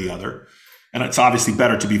one way or the other. And it's obviously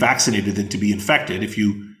better to be vaccinated than to be infected. If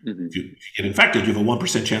you get infected, you have a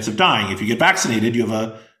 1% chance of dying. If you get vaccinated, you have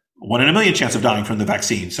a 1 in a million chance of dying from the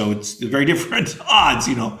vaccine. So it's very different odds,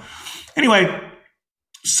 Anyway,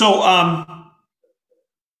 so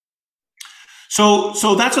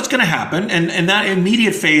that's what's going to happen. And that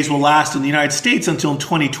immediate phase will last in the United States until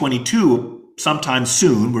 2022. Sometime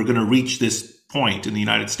soon, we're going to reach this point in the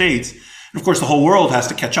United States. And of course, the whole world has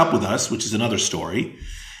to catch up with us, which is another story.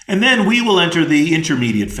 And then we will enter the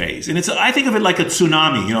intermediate phase. And I think of it like a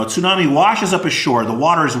tsunami. A tsunami washes up ashore. The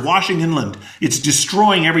water is washing inland. It's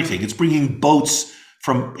destroying everything. It's bringing boats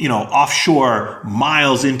from, offshore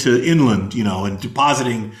miles into inland, and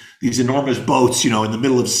depositing these enormous boats, in the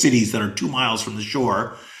middle of cities that are 2 miles from the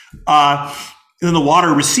shore. And then the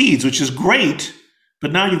water recedes, which is great,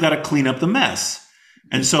 but now you've got to clean up the mess.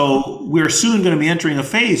 And so we're soon going to be entering a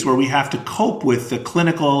phase where we have to cope with the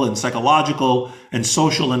clinical and psychological and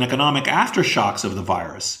social and economic aftershocks of the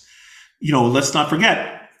virus. Let's not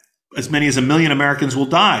forget, as many as 1 million Americans will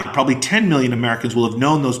die. Probably 10 million Americans will have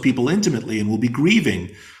known those people intimately and will be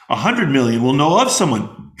grieving. 100 million will know of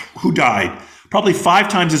someone who died. Probably 5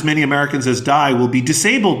 times as many Americans as die will be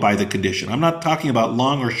disabled by the condition. I'm not talking about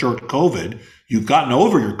long or short COVID. You've gotten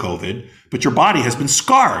over your COVID, but your body has been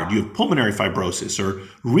scarred. You have pulmonary fibrosis or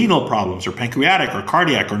renal problems or pancreatic or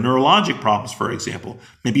cardiac or neurologic problems, for example.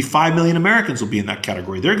 Maybe 5 million Americans will be in that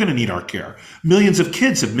category. They're going to need our care. Millions of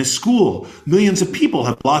kids have missed school. Millions of people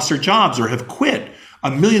have lost their jobs or have quit.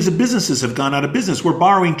 Millions of businesses have gone out of business. We're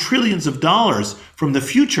borrowing trillions of dollars from the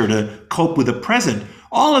future to cope with the present.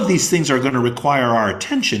 All of these things are going to require our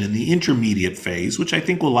attention in the intermediate phase, which I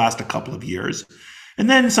think will last a couple of years. And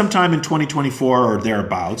then sometime in 2024 or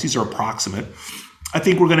thereabouts, these are approximate, I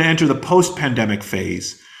think we're going to enter the post-pandemic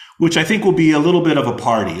phase, which I think will be a little bit of a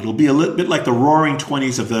party. It'll be a little bit like the roaring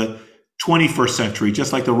 20s of the 21st century,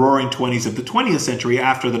 just like the roaring 20s of the 20th century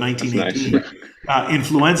after the 1918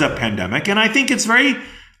 influenza pandemic. And I think it's very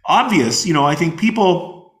obvious, I think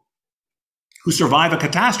people who survive a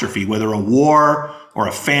catastrophe, whether a war or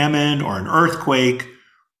a famine or an earthquake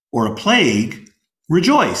or a plague,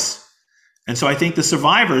 rejoice. And so I think the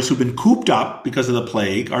survivors who've been cooped up because of the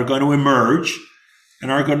plague are going to emerge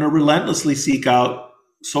and are going to relentlessly seek out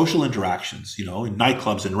social interactions, in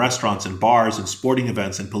nightclubs and restaurants and bars and sporting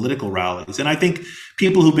events and political rallies. And I think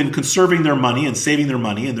people who've been conserving their money and saving their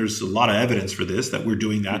money, and there's a lot of evidence for this, that we're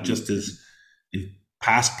doing that just as in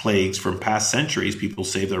past plagues from past centuries, people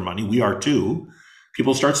save their money. We are too.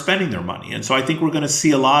 People start spending their money. And so I think we're going to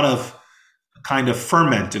see a lot of kind of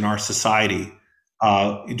ferment in our society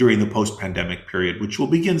during the post-pandemic period, which will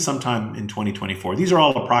begin sometime in 2024. These are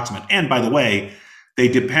all approximate. And by the way, they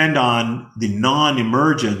depend on the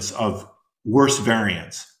non-emergence of worse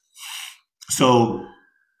variants. So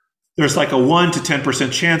there's like a 1 to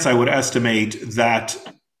 10% chance, I would estimate, that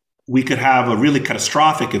we could have a really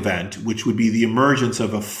catastrophic event, which would be the emergence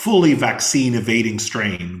of a fully vaccine-evading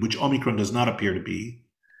strain, which Omicron does not appear to be.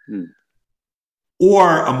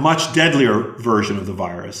 Or a much deadlier version of the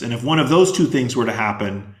virus. And if one of those two things were to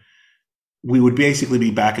happen, we would basically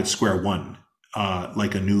be back at square one, it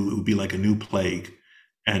would be like a new plague.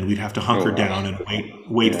 And we'd have to hunker down and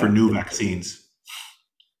wait for new vaccines.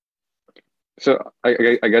 So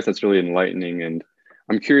I guess that's really enlightening. And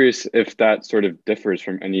I'm curious if that sort of differs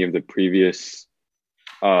from any of the previous,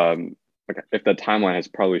 if the timeline has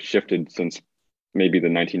probably shifted since maybe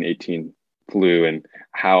the 1918 flu, and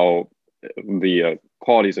how the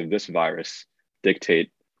qualities of this virus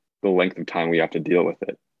dictate the length of time we have to deal with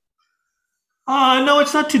it. No,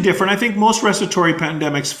 it's not too different. I think most respiratory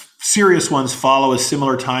pandemics, serious ones, follow a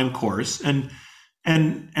similar time course. And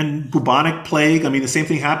bubonic plague, the same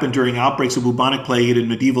thing happened during outbreaks of bubonic plague in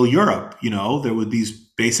medieval Europe. There were these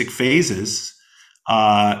basic phases.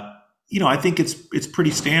 I think it's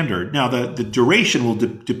pretty standard. Now, the duration will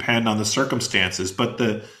depend on the circumstances, but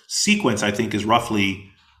the sequence, I think, is roughly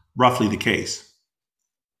the case.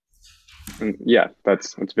 And yeah,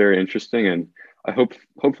 that's very interesting, and I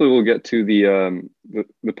hopefully we'll get to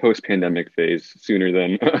the post-pandemic phase sooner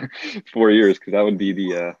than 4 years, because that would be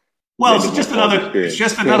the it's just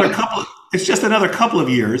another couple of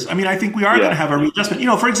years. I think we are going to have a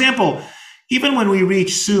readjustment. For example, even when we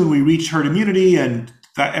reach herd immunity and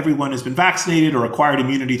everyone has been vaccinated or acquired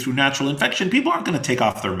immunity through natural infection, people aren't going to take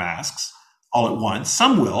off their masks all at once.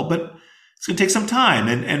 Some will, but it's going to take some time,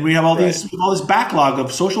 and we have all this backlog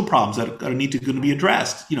of social problems that are going to be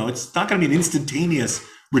addressed. It's not going to be an instantaneous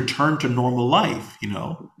return to normal life.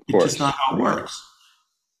 It's just not how it works.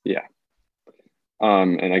 Yeah.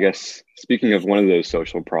 And I guess speaking of one of those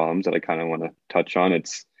social problems that I kind of want to touch on,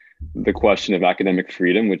 it's the question of academic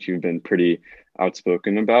freedom, which you've been pretty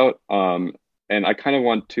outspoken about. And I kind of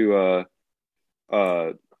want to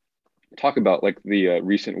talk about the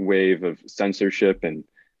recent wave of censorship and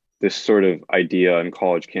this sort of idea on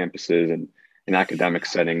college campuses and in academic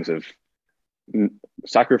settings of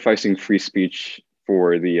sacrificing free speech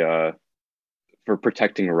for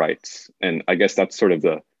protecting rights. And I guess that's sort of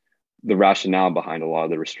the rationale behind a lot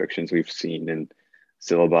of the restrictions we've seen in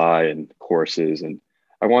syllabi and courses. And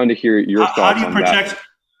I wanted to hear your thoughts on that.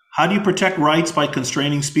 How do you protect rights by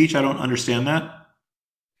constraining speech? I don't understand that.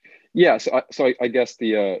 Yeah, so I guess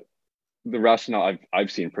the rationale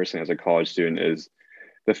I've seen personally as a college student is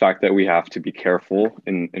the fact that we have to be careful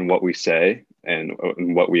in what we say and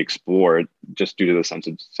what we explore, just due to the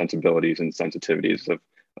sensibilities and sensitivities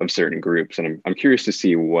of certain groups. And I'm curious to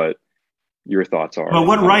see what your thoughts are. Well,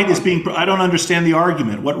 what right is being, I don't understand the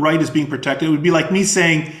argument. What right is being protected? It would be like me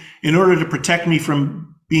saying, in order to protect me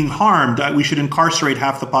from being harmed, we should incarcerate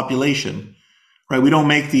half the population, right? We don't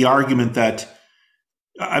make the argument that,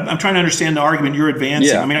 I'm trying to understand the argument you're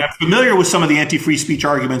advancing. Yeah. I'm familiar with some of the anti-free speech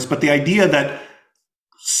arguments, but the idea that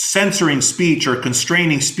censoring speech or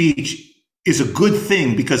constraining speech is a good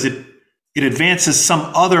thing because it advances some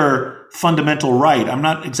other fundamental right. I'm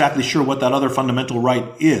not exactly sure what that other fundamental right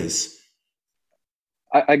is.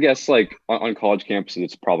 I guess like on college campuses,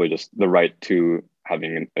 it's probably just the right to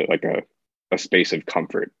having like a space of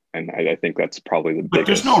comfort. And I think that's probably the But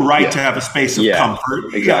there's biggest. no right Yeah. to have a space of Yeah,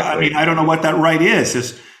 comfort. Yeah, I exactly. mean, I don't know what that right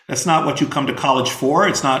is. That's not what you come to college for.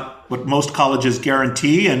 It's not what most colleges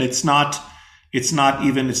guarantee, and it's not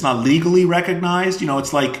legally recognized. You know,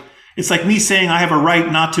 it's like me saying I have a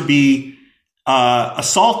right not to be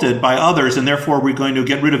assaulted by others, and therefore we're going to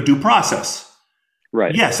get rid of due process.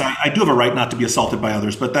 Right. Yes, I do have a right not to be assaulted by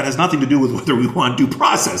others, but that has nothing to do with whether we want due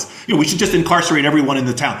process. You know, we should just incarcerate everyone in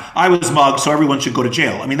the town. I was mugged, so everyone should go to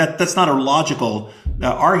jail. I mean, that's not a logical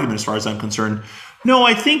argument as far as I'm concerned. No,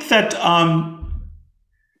 I think that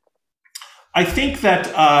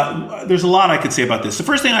there's a lot I could say about this. The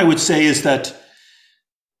first thing I would say is that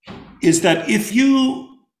if you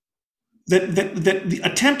that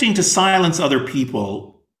attempting to silence other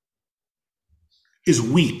people is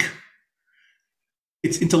weak.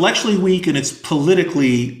 It's intellectually weak and it's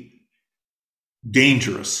politically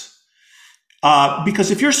dangerous. Because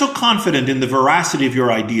if you're so confident in the veracity of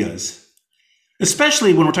your ideas,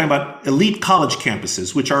 especially when we're talking about elite college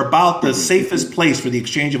campuses, which are about the safest place for the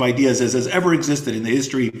exchange of ideas as has ever existed in the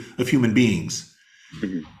history of human beings,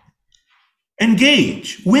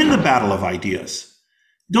 engage, win the battle of ideas.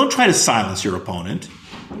 Don't try to silence your opponent.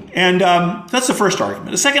 And that's the first argument.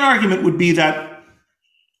 The second argument would be that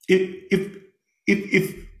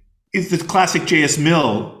if the classic J.S.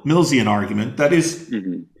 Millsian argument, that is,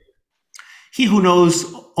 he who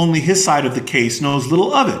knows only his side of the case knows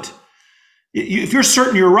little of it. If you're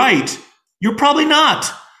certain you're right, you're probably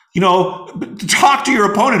not. You know, talk to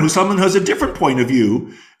your opponent, who's someone who has a different point of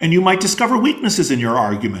view, and you might discover weaknesses in your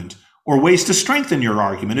argument or ways to strengthen your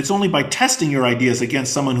argument. It's only by testing your ideas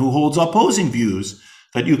against someone who holds opposing views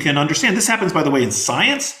that you can understand. This happens, by the way, in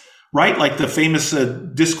science. Right? Like the famous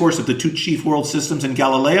discourse of the two chief world systems in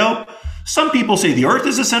Galileo. Some people say the Earth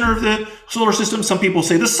is the center of the solar system. Some people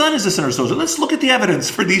say the sun is the center of the solar system. Let's look at the evidence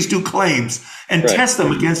for these two claims and test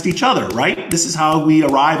them against each other, right? This is how we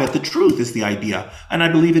arrive at the truth, is the idea. And I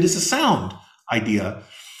believe it is a sound idea.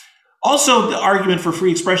 Also, the argument for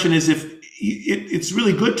free expression is it's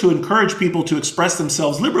really good to encourage people to express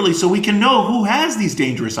themselves liberally so we can know who has these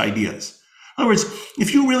dangerous ideas. In other words,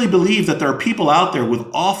 if you really believe that there are people out there with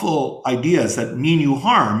awful ideas that mean you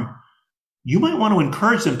harm, you might want to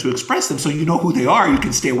encourage them to express them so you know who they are. You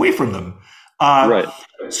can stay away from them. Right.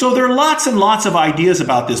 So there are lots and lots of ideas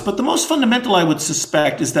about this. But the most fundamental, I would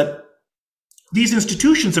suspect, is that these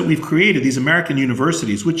institutions that we've created, these American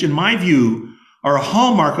universities, which in my view are a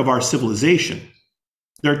hallmark of our civilization,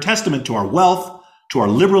 they're a testament to our wealth, to our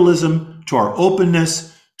liberalism, to our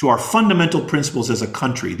openness, to our fundamental principles as a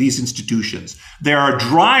country, these institutions. They are a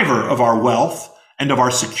driver of our wealth and of our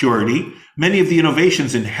security. Many of the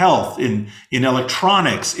innovations in health, in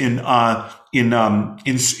electronics, in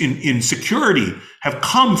security have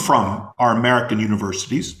come from our American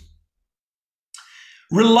universities.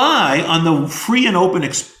 Rely on the free and open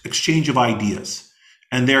exchange of ideas.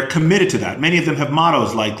 And they're committed to that. Many of them have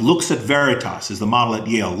mottos like Lux et Veritas is the model at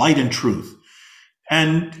Yale, light and truth.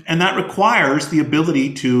 And that requires the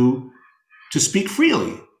ability to speak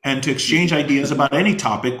freely and to exchange ideas about any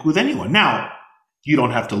topic with anyone. Now, you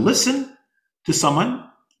don't have to listen to someone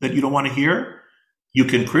that you don't want to hear. You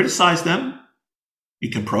can criticize them. You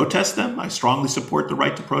can protest them. I strongly support the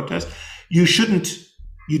right to protest. You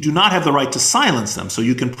do not have the right to silence them. So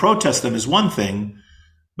you can protest them is one thing,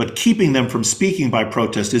 but keeping them from speaking by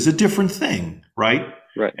protest is a different thing, right?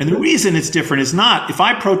 Right. And the reason it's different is not, if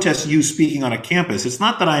I protest you speaking on a campus, it's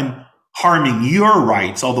not that I'm harming your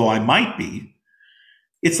rights, although I might be.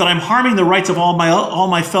 It's that I'm harming the rights of all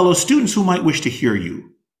my fellow students who might wish to hear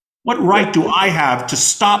you. What right do I have to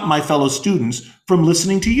stop my fellow students from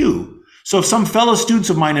listening to you? So if some fellow students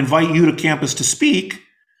of mine invite you to campus to speak,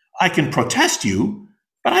 I can protest you,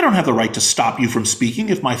 but I don't have the right to stop you from speaking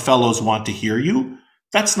if my fellows want to hear you.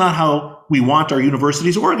 That's not how we want our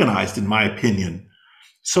universities organized, in my opinion.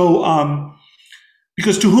 So,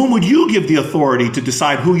 because to whom would you give the authority to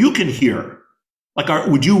decide who you can hear? Like,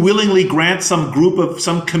 would you willingly grant some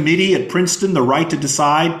committee at Princeton the right to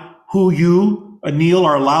decide who you, Neil,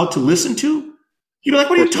 are allowed to listen to? You'd be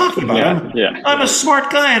like, what are you talking about? I'm a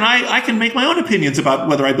smart guy and I can make my own opinions about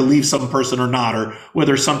whether I believe some person or not, or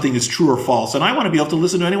whether something is true or false. And I want to be able to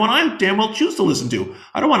listen to anyone I damn well choose to listen to.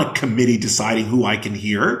 I don't want a committee deciding who I can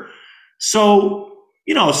hear. So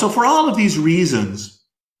for all of these reasons,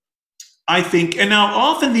 I think, and now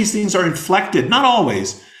often these things are inflected, not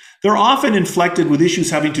always. They're often inflected with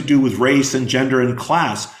issues having to do with race and gender and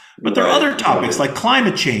class. But there are other topics like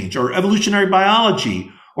climate change or evolutionary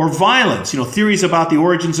biology or violence, theories about the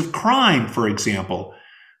origins of crime, for example.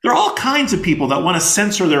 There are all kinds of people that want to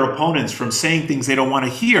censor their opponents from saying things they don't want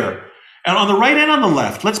to hear. And on the right and on the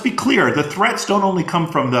left, let's be clear, the threats don't only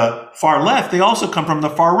come from the far left, they also come from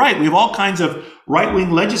the far right. We have all kinds of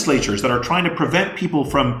right-wing legislatures that are trying to prevent people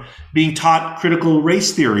from being taught critical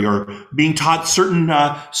race theory or being taught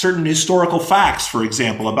certain historical facts, for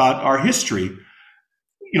example, about our history,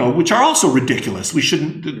 which are also ridiculous. We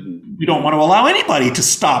don't want to allow anybody to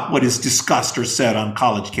stop what is discussed or said on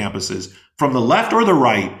college campuses from the left or the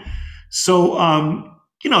right. So,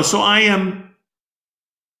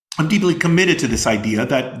 I'm deeply committed to this idea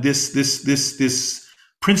that this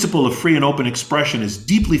principle of free and open expression is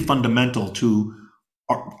deeply fundamental to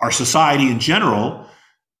our society in general,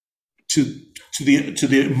 to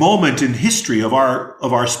the moment in history of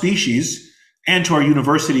our species, and to our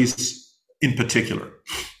universities in particular.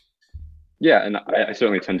 Yeah, and I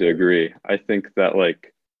certainly tend to agree. I think that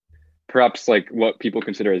perhaps what people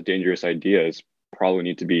consider as dangerous ideas probably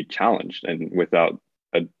need to be challenged, and without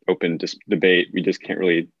an open debate, we just can't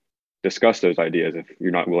really discuss those ideas if you're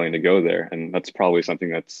not willing to go there. And that's probably something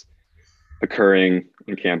that's occurring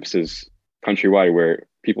in campuses countrywide, where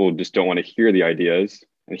people just don't want to hear the ideas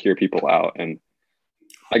and hear people out. And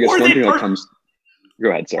I guess one thing that comes, go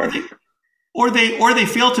ahead, sorry. Or they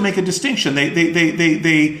fail to make a distinction. They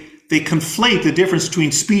conflate the difference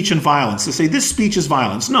between speech and violence. They say this speech is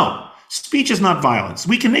violence. No, speech is not violence.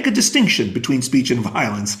 We can make a distinction between speech and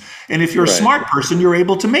violence. And if you're a smart person, you're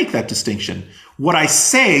able to make that distinction. What I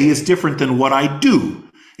say is different than what I do.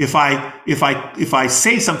 If I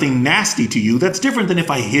say something nasty to you, that's different than if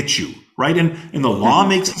I hit you, right? And the law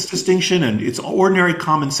makes this distinction, and it's ordinary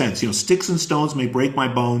common sense. Sticks and stones may break my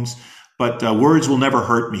bones, but words will never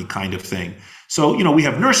hurt me, kind of thing. So, we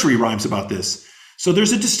have nursery rhymes about this. So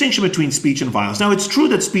there's a distinction between speech and violence. Now, it's true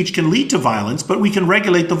that speech can lead to violence, but we can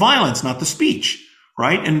regulate the violence, not the speech,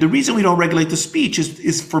 right? And the reason we don't regulate the speech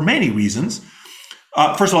is for many reasons.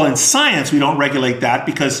 First of all, in science, we don't regulate that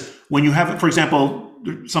because when you have, for example,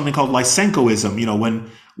 something called Lysenkoism,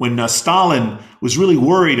 when Stalin was really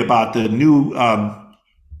worried about the new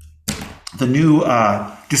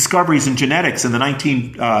discoveries in genetics in the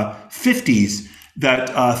 1950s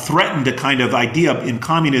that threatened a kind of idea in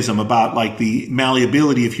communism about the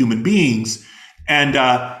malleability of human beings, and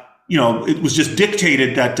it was just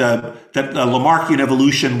dictated that Lamarckian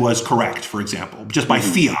evolution was correct, for example, just by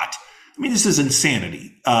fiat. I mean, this is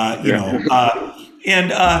insanity,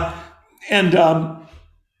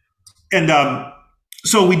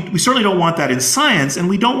 So we certainly don't want that in science, and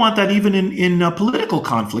we don't want that even in political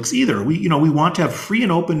conflicts either. We want to have free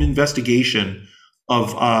and open investigation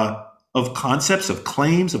of concepts, of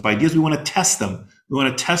claims, of ideas. We want to test them. We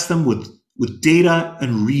want to test them with data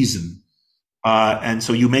and reason. And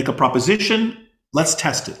so you make a proposition, let's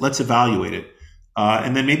test it, let's evaluate it,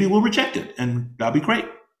 and then maybe we'll reject it, and that'll be great.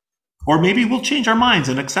 Or maybe we'll change our minds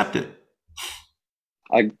and accept it.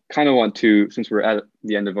 I kind of want to, since we're at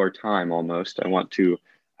the end of our time almost, I want to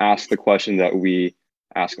ask the question that we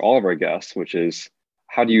ask all of our guests, which is,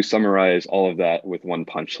 how do you summarize all of that with one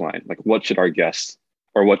punchline? What should our guests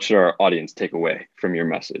or what should our audience take away from your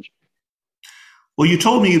message? Well, you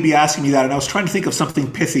told me you'd be asking me that, and I was trying to think of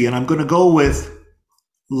something pithy, and I'm going to go with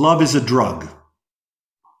love is a drug.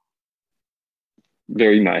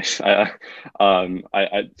 Very nice. I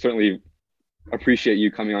certainly appreciate you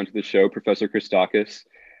coming onto the show, Professor Christakis,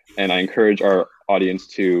 and I encourage our audience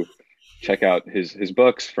to check out his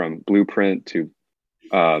books, from Blueprint to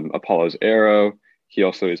Apollo's Arrow. He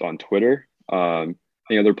also is on Twitter.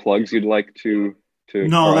 Any other plugs you'd like to?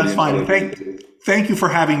 No, that's fine. Thank you for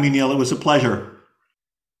having me, Neil. It was a pleasure.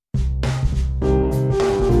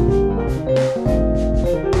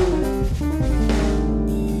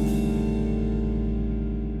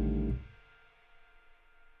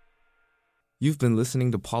 You've been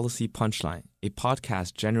listening to Policy Punchline, a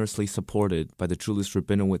podcast generously supported by the Julius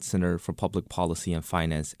Rabinowitz Center for Public Policy and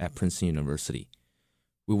Finance at Princeton University.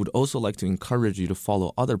 We would also like to encourage you to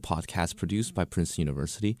follow other podcasts produced by Princeton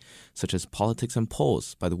University, such as Politics and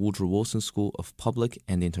Polls by the Woodrow Wilson School of Public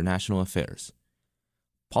and International Affairs.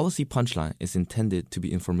 Policy Punchline is intended to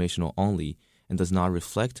be informational only and does not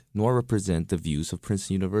reflect nor represent the views of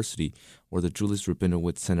Princeton University or the Julius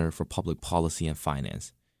Rabinowitz Center for Public Policy and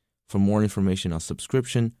Finance. For more information on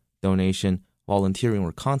subscription, donation, volunteering,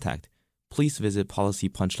 or contact, please visit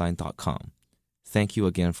policypunchline.com. Thank you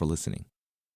again for listening.